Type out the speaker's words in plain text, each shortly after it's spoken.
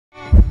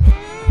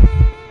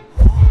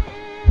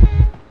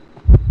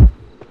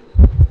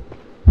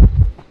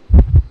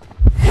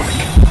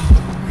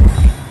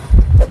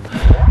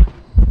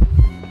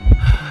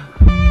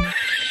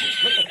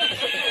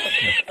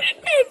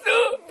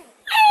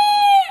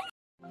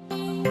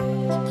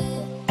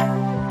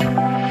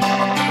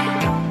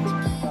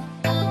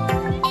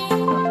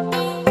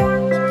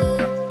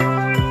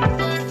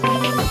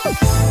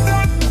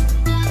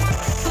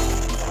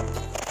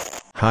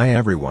Hi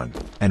everyone,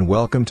 and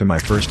welcome to my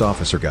first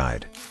officer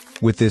guide.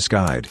 With this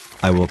guide,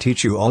 I will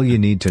teach you all you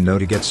need to know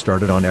to get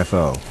started on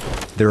FO.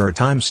 There are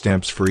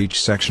timestamps for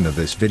each section of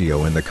this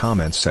video in the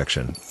comments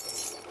section.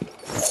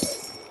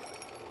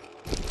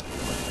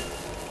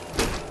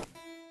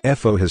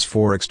 FO has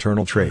 4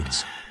 external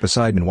traits: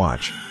 Poseidon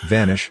Watch,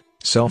 Vanish,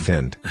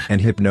 Self-Hint,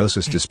 and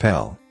Hypnosis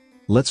Dispel.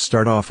 Let's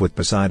start off with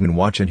Poseidon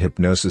Watch and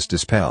Hypnosis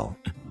Dispel.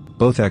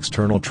 Both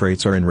external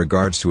traits are in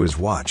regards to his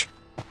watch.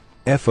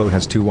 FO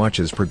has 2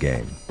 watches per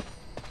game.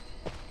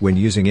 When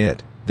using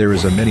it, there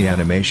is a mini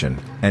animation,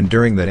 and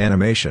during that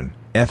animation,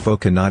 FO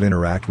cannot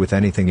interact with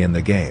anything in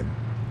the game.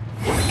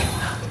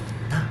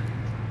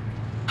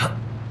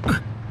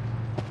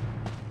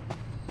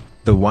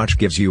 The watch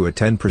gives you a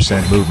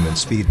 10% movement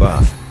speed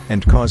buff,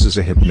 and causes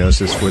a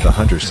hypnosis where the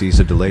hunter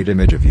sees a delayed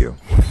image of you.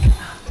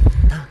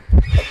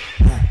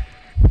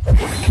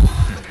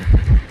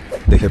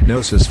 The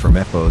hypnosis from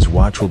FO's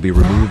watch will be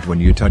removed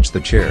when you touch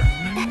the chair,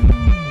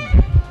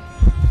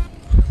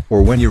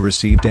 or when you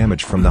receive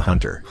damage from the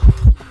hunter.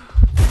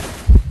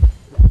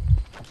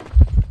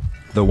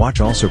 The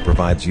watch also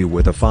provides you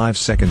with a 5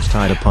 seconds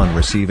tide upon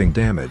receiving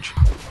damage.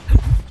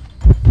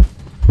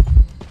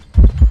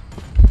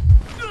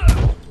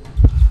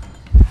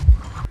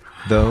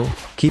 Though,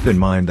 keep in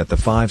mind that the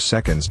 5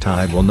 seconds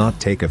tide will not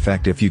take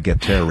effect if you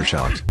get terror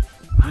shocked.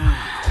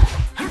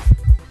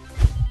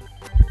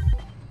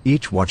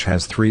 Each watch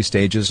has 3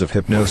 stages of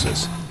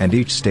hypnosis, and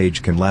each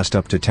stage can last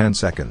up to 10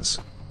 seconds.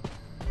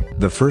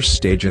 The first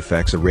stage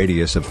affects a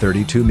radius of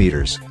 32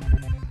 meters.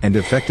 And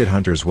affected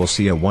hunters will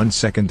see a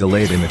 1-second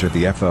delayed image of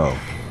the FO.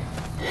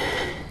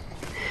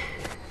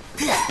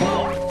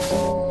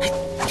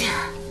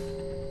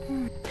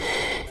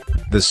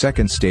 The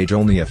second stage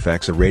only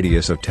affects a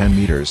radius of 10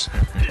 meters.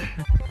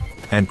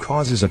 And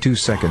causes a 2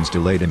 seconds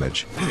delayed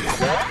image.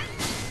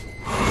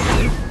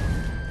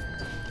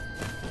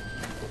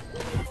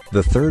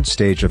 The third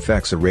stage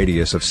affects a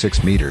radius of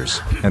 6 meters,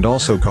 and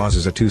also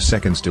causes a 2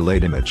 seconds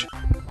delayed image.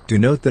 Do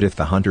note that if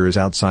the hunter is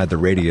outside the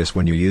radius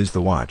when you use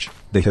the watch,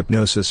 the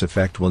hypnosis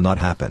effect will not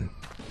happen.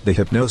 The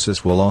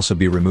hypnosis will also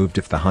be removed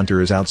if the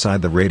hunter is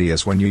outside the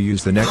radius when you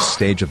use the next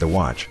stage of the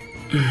watch.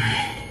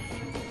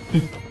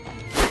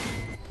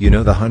 You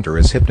know the hunter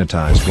is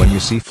hypnotized when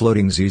you see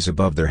floating Z's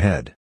above their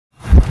head.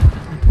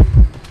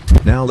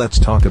 Now let's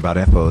talk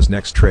about FO's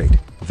next trait,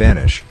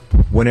 Vanish.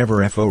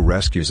 Whenever FO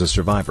rescues a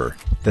survivor,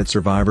 that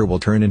survivor will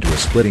turn into a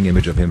splitting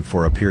image of him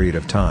for a period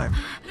of time.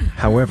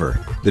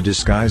 However, the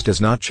disguise does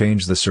not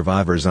change the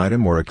survivor's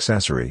item or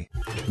accessory.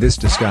 This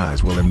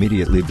disguise will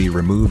immediately be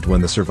removed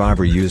when the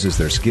survivor uses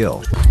their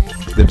skill.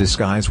 The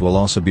disguise will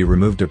also be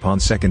removed upon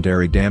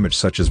secondary damage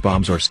such as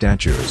bombs or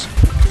statues.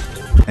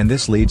 And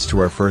this leads to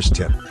our first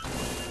tip.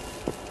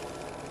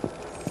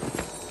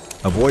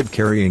 Avoid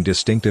carrying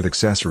distinctive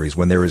accessories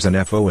when there is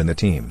an FO in the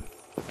team.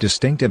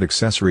 Distinctive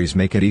accessories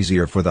make it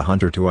easier for the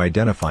hunter to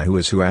identify who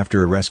is who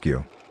after a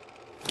rescue.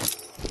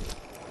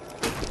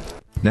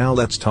 Now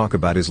let's talk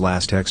about his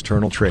last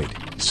external trait,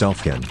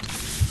 Self-Hint.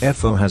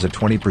 FO has a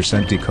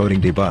 20%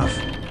 decoding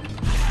debuff.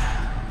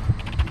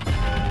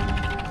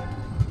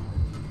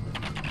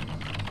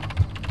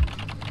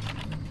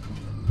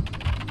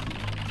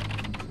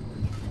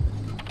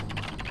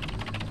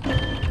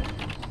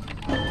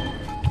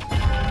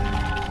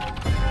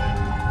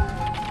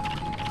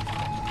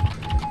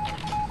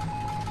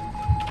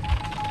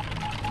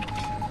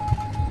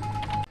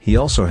 He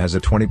also has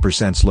a 20%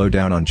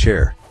 slowdown on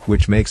chair,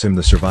 which makes him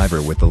the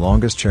survivor with the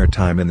longest chair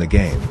time in the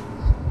game.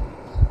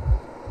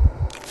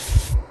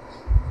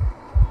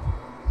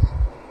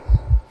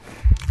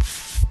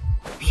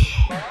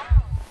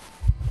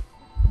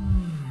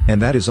 And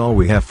that is all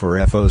we have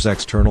for FO's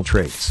external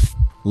traits.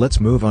 Let's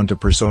move on to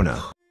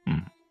persona.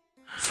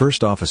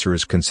 First officer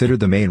is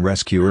considered the main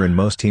rescuer in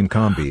most team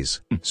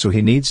combis, so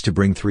he needs to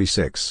bring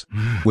 3-6.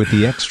 With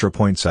the extra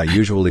points I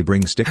usually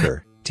bring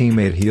sticker,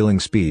 teammate healing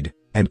speed,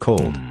 and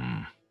cold.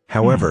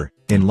 However,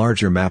 in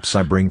larger maps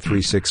I bring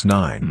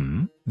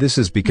 3-6-9. This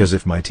is because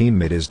if my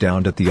teammate is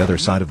downed at the other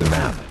side of the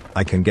map,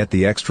 I can get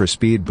the extra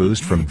speed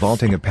boost from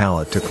vaulting a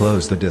pallet to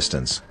close the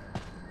distance.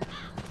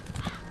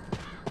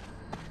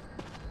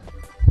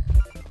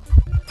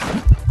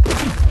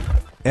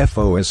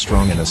 FO is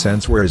strong in a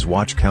sense where his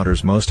watch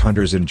counters most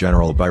hunters in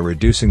general by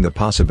reducing the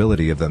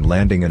possibility of them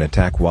landing an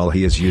attack while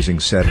he is using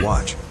said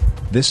watch.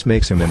 This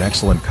makes him an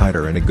excellent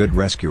kiter and a good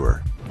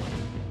rescuer.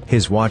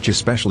 His watch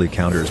especially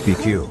counters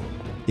PQ.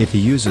 If he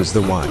uses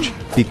the watch,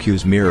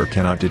 PQ's mirror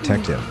cannot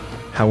detect him.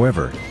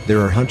 However, there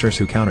are hunters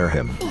who counter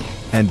him.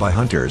 And by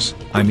hunters,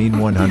 I mean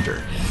one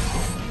hunter.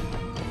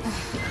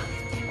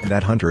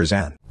 That hunter is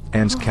Ann.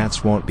 Ann's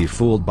cats won't be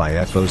fooled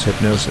by FO's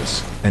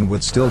hypnosis, and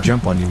would still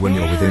jump on you when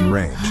you're within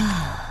range.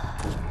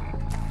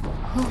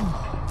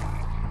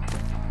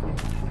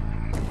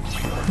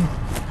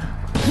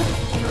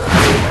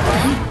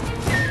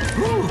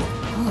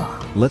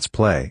 Let's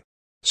play.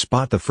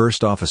 Spot the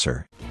first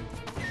officer.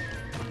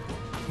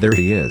 There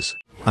he is.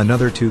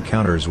 Another 2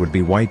 counters would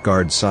be White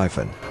Guard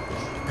Siphon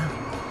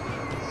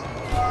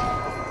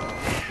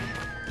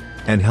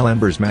and Hell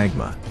Ember's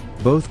Magma.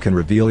 Both can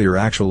reveal your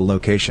actual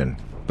location,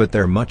 but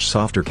they're much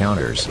softer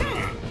counters.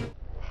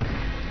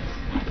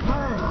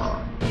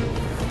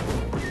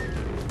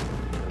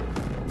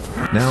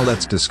 Now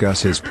let's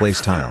discuss his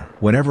playstyle.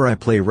 Whenever I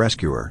play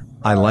Rescuer,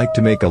 I like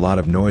to make a lot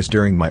of noise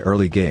during my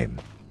early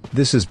game.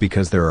 This is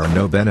because there are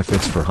no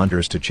benefits for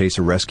hunters to chase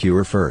a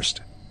Rescuer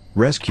first.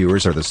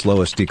 Rescuers are the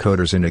slowest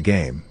decoders in a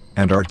game,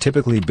 and are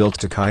typically built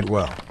to kite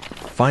well.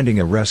 Finding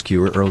a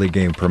Rescuer early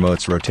game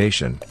promotes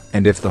rotation,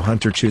 and if the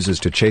hunter chooses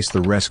to chase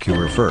the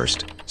Rescuer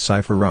first,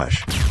 Cypher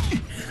Rush.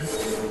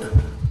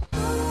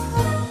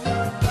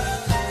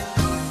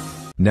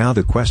 Now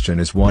the question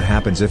is, what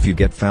happens if you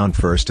get found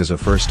first as a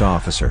first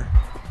officer?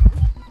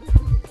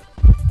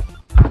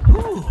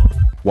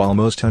 While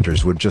most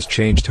hunters would just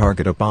change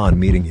target upon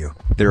meeting you,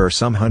 there are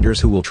some hunters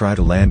who will try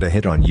to land a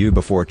hit on you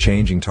before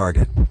changing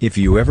target. If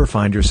you ever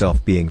find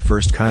yourself being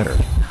first kiter,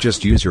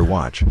 just use your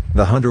watch.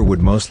 The hunter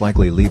would most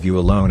likely leave you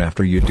alone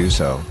after you do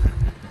so.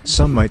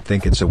 Some might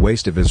think it's a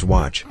waste of his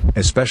watch,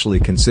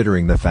 especially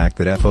considering the fact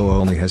that FO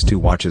only has 2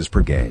 watches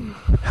per game.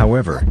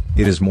 However,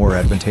 it is more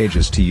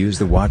advantageous to use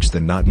the watch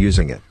than not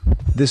using it.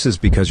 This is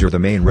because you're the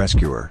main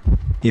rescuer.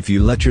 If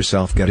you let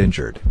yourself get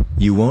injured,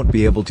 you won't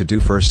be able to do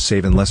first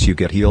save unless you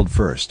get healed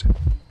first.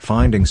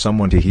 Finding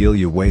someone to heal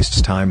you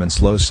wastes time and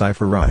slows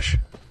Cypher Rush.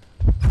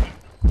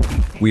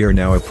 We are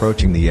now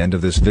approaching the end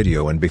of this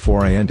video, and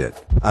before I end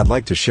it, I'd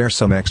like to share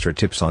some extra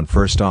tips on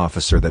first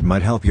officer that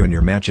might help you in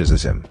your matches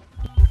as him.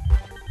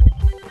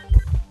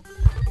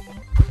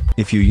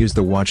 If you use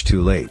the watch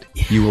too late,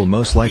 you will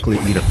most likely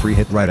eat a free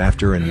hit right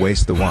after and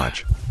waste the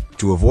watch.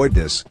 To avoid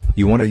this,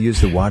 you want to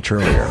use the watch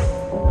earlier.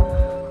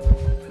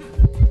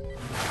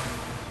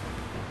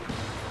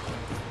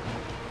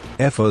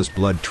 FO's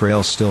blood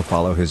trails still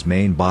follow his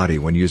main body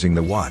when using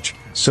the watch,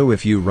 so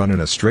if you run in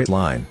a straight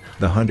line,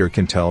 the hunter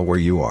can tell where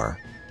you are.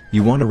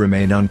 You want to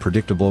remain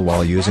unpredictable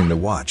while using the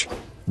watch.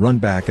 Run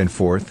back and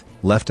forth,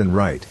 left and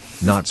right,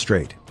 not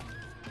straight.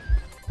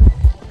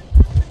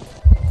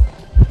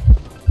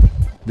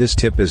 This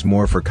tip is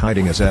more for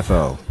kiting as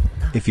FO.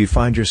 If you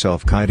find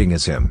yourself kiting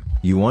as him,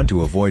 you want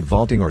to avoid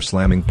vaulting or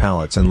slamming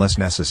pallets unless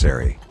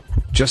necessary.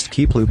 Just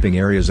keep looping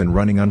areas and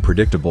running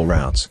unpredictable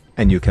routes,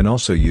 and you can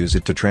also use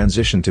it to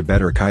transition to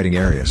better kiting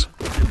areas.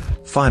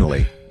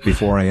 Finally,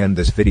 before I end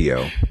this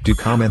video, do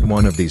comment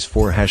one of these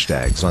 4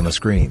 hashtags on the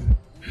screen.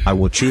 I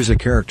will choose a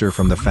character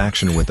from the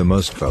faction with the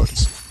most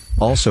votes.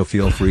 Also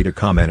feel free to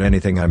comment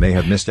anything I may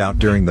have missed out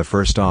during the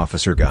first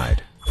officer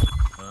guide.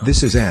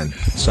 This is N,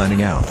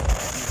 signing out.